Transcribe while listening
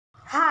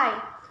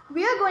Hi,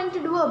 we are going to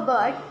do a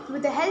bird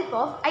with the help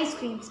of ice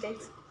cream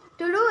sticks.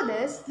 To do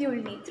this, you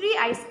will need 3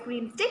 ice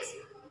cream sticks,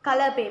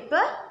 color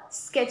paper,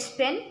 sketch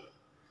pen,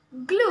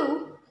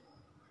 glue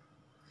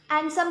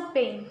and some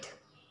paint.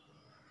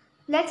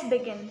 Let's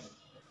begin.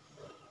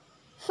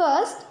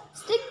 First,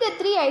 stick the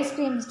 3 ice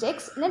cream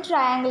sticks in a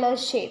triangular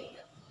shape.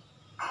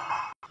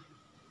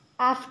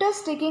 After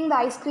sticking the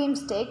ice cream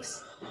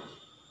sticks,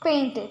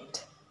 paint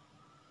it.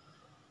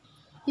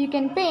 You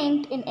can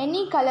paint in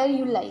any color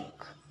you like.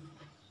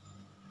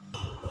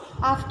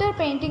 After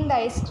painting the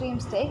ice cream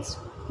sticks,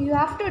 you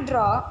have to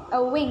draw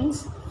a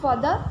wings for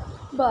the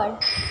bird.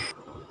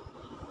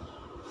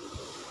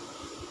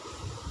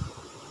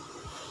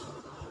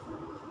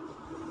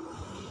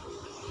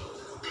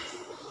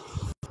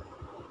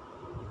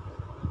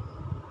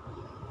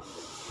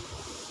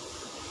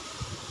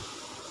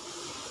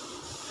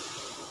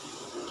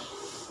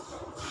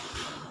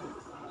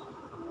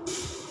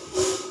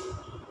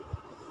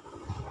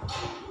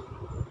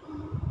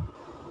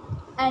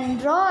 And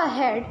draw a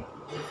head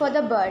for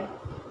the bird.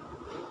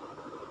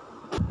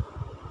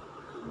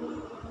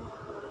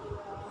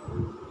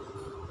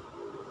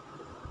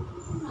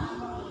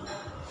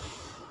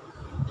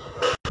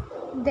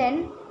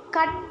 Then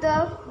cut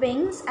the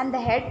wings and the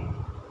head.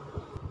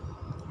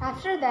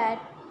 After that,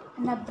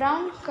 in a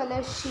brown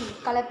color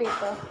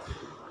paper,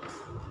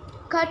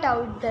 cut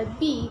out the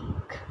beak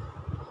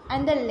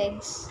and the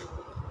legs.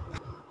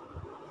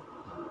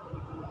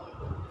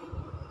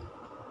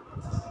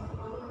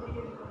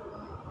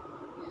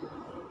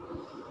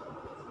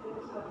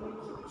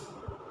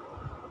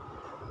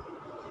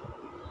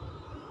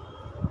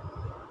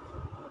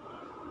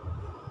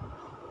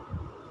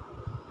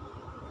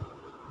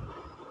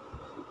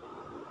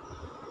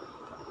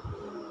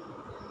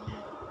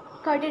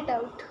 Cut it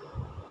out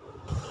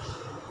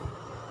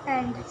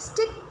and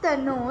stick the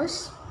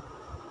nose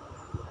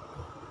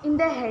in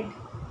the head.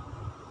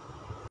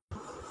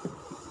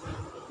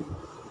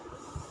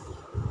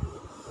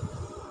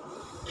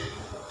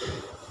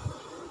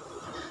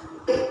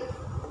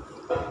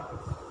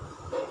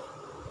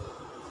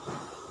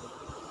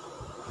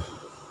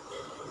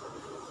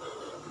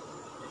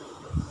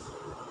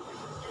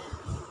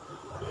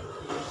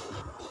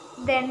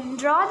 Then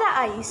draw the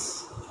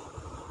eyes.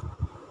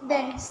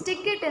 Then stick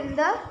it in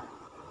the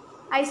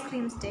ice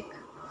cream stick.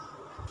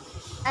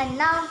 And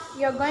now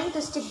you are going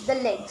to stick the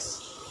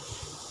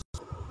legs.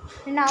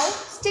 Now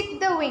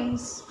stick the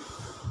wings.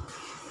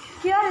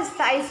 Here is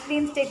the ice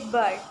cream stick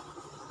bird.